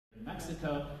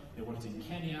Mexico, they worked in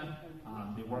Kenya,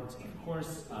 they worked, of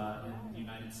course, in the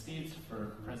United States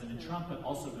for President Trump, but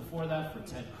also before that for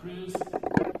Ted Cruz.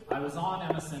 I was on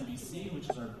MSNBC, which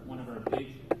is one of our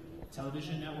big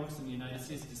television networks in the United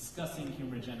States, discussing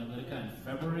Cambridge Analytica in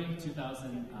February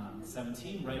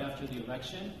 2017, right after the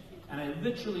election. And I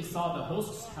literally saw the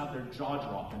hosts have their jaw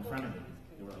drop in front of me.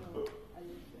 They were like, oh.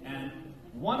 And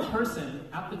one person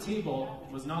at the table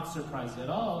was not surprised at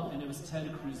all, and it was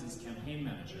Ted Cruz's campaign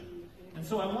manager. And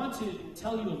so I want to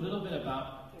tell you a little bit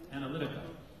about Analytica.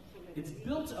 It's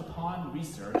built upon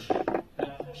research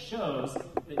that shows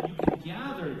that you can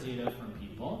gather data from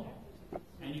people,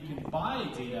 and you can buy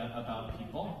data about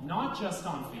people, not just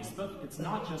on Facebook. It's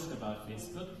not just about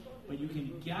Facebook, but you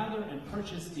can gather and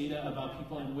purchase data about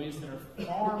people in ways that are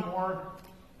far more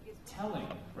telling,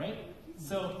 right?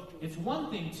 So it's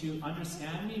one thing to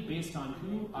understand me based on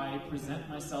who I present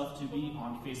myself to be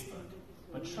on Facebook.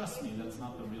 But trust me, that's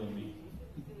not the real me.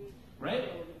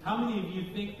 Right? How many of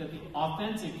you think that the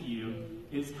authentic you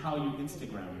is how you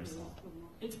Instagram yourself?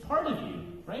 It's part of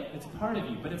you, right? It's part of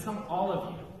you, but it's not all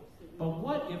of you. But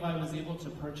what if I was able to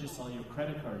purchase all your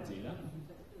credit card data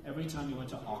every time you went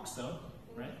to OXXO,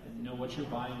 right? And know what you're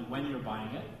buying, when you're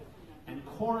buying it, and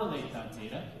correlate that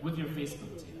data with your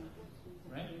Facebook data,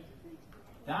 right?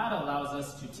 That allows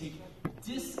us to take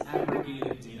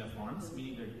disaggregated data forms,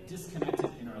 meaning they're disconnected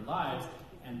in our lives,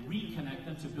 and reconnect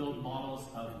them to build models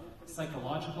of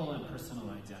psychological and personal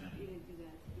identity.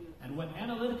 And what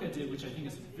Analytica did, which I think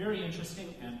is very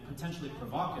interesting and potentially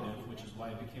provocative, which is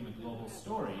why it became a global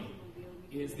story,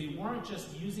 is they weren't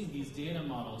just using these data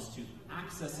models to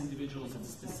access individuals in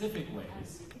specific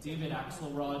ways. David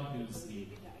Axelrod, who's the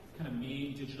kind of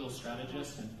main digital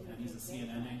strategist, and he's a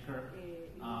CNN anchor,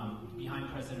 behind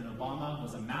President Obama,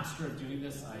 was a master of doing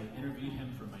this. I interviewed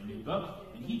him for my new book,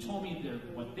 and he told me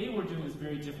that what they were doing was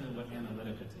very different than what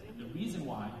Analytica did. And the reason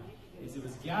why is it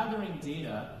was gathering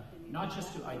data not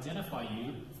just to identify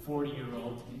you,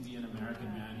 40-year-old Indian American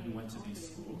man who went to these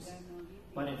schools,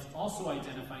 but it's also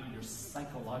identifying your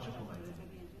psychological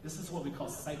identity. This is what we call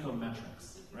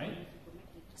psychometrics, right?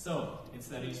 So it's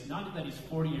that he's not that he's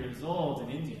 40 years old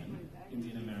and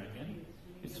Indian American.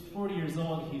 He's 40 years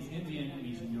old, he's Indian, and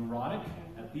he's neurotic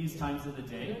at these times of the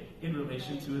day in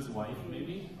relation to his wife,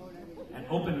 maybe, and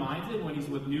open-minded when he's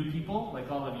with new people, like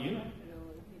all of you,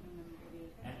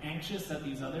 and anxious at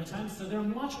these other times. So there are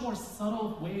much more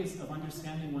subtle ways of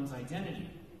understanding one's identity.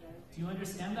 Do you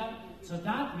understand that? So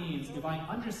that means if I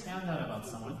understand that about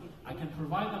someone, I can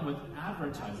provide them with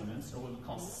advertisements, or what we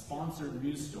call sponsored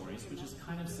news stories, which is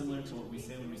kind of similar to what we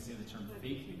say when we say the term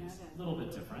fake news, a little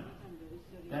bit different.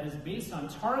 That is based on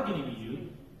targeting you,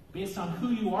 based on who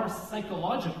you are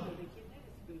psychologically,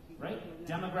 right?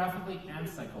 Demographically and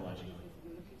psychologically.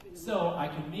 So I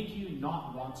can make you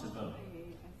not want to vote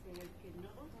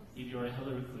if you're a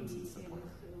Hillary Clinton supporter,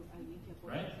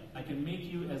 right? I can make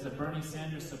you, as a Bernie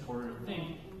Sanders supporter,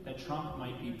 think that Trump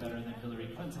might be better than Hillary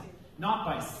Clinton. Not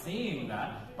by saying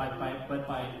that, but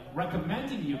by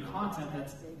recommending you content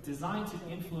that's designed to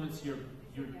influence your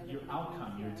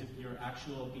outcome, your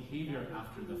actual behavior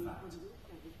after the fact.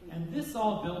 And this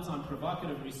all built on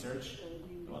provocative research,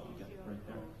 well, you get it right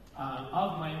there,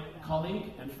 of my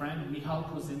colleague and friend Michal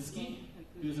Kosinski,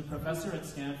 who's a professor at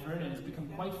Stanford and has become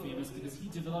quite famous because he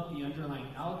developed the underlying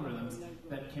algorithms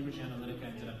that Cambridge Analytica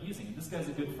ended up using. And this guy's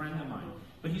a good friend of mine,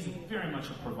 but he's very much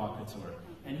a provocateur.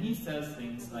 And he says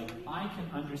things like, I can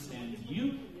understand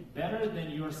you better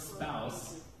than your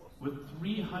spouse with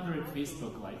 300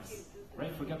 Facebook likes.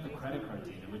 Right? Forget the credit card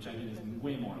data, which I think is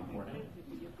way more important.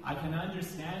 I can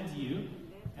understand you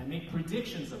and make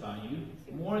predictions about you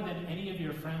more than any of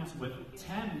your friends with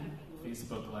 10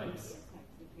 Facebook likes,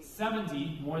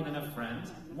 70 more than a friend,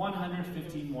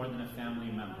 150 more than a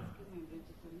family member.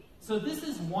 So this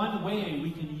is one way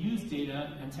we can use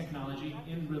data and technology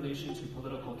in relation to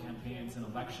political campaigns and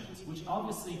elections, which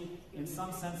obviously, in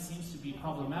some sense, seems to be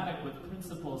problematic with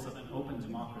principles of an open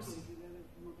democracy.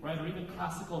 Right, or even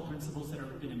classical principles that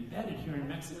have been embedded here in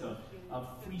Mexico of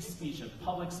free speech, of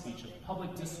public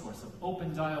discourse, of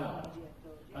open dialogue,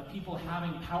 of people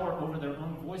having power over their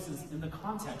own voices in the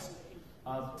context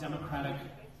of democratic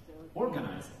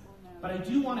organizing. But I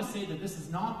do want to say that this is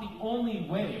not the only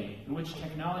way in which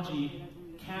technology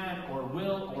can or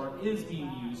will or is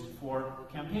being used for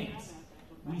campaigns.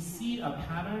 We see a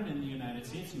pattern in the United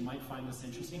States, you might find this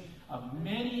interesting, of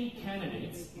many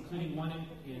candidates, including one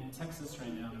in Texas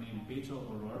right now named Beto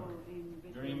O'Rourke,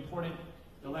 very important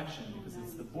election because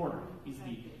it's the border.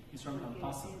 He's from El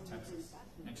Paso, Texas,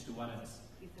 next to Juarez,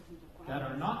 that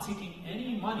are not taking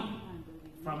any money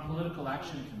from political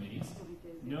action committees,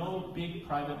 no big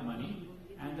private money,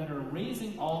 and that are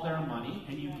raising all their money,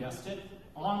 and you guessed it,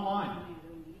 online.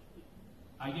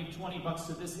 I gave 20 bucks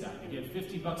to this guy, I gave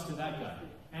 50 bucks to that guy.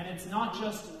 And it's not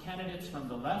just candidates from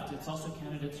the left, it's also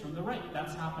candidates from the right.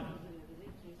 That's happening.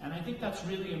 And I think that's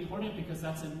really important because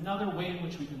that's another way in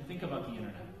which we can think about the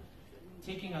internet.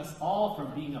 Taking us all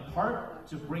from being apart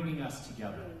to bringing us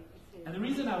together. And the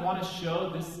reason I want to show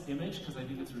this image, because I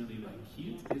think it's really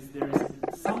cute, is there's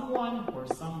someone or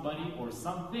somebody or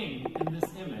something in this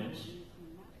image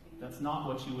that's not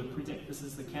what you would predict. This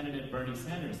is the candidate Bernie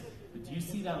Sanders. But do you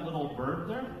see that little bird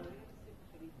there?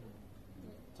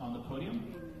 It's on the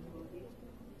podium.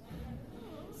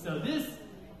 So this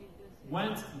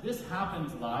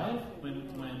happened live when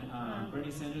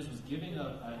Bernie Sanders was giving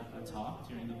a talk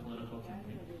during the political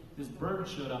campaign. This bird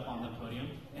showed up on the podium,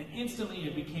 and instantly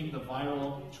it became the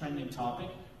viral trending topic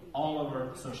all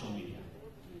over social media.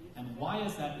 And why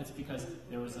is that? It's because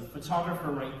there was a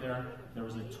photographer right there, there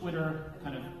was a Twitter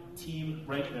kind of team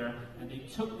right there, and they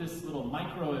took this little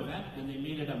micro event and they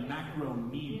made it a macro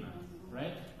meme,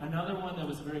 right? Another one that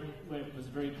was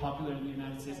very popular in the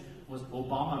United States was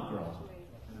Obama Girl.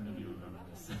 I don't know if you remember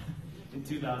this. In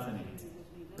 2008.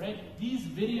 Right? These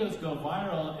videos go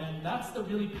viral, and that's the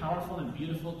really powerful and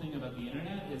beautiful thing about the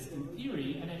internet is, in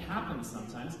theory, and it happens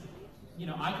sometimes,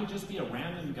 I could just be a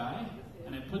random guy,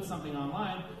 and I put something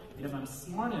online, and if I'm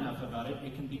smart enough about it,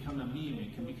 it can become a meme,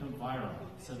 it can become viral.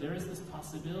 So there is this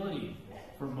possibility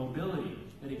for mobility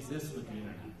that exists with the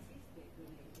internet.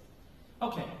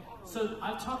 Okay, so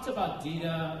I've talked about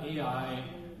data, AI,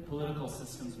 political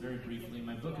systems very briefly.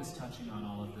 My book is touching on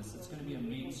all of this. It's going to be a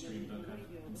mainstream book.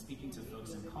 I've been speaking to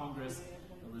folks in Congress,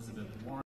 Elizabeth Warren.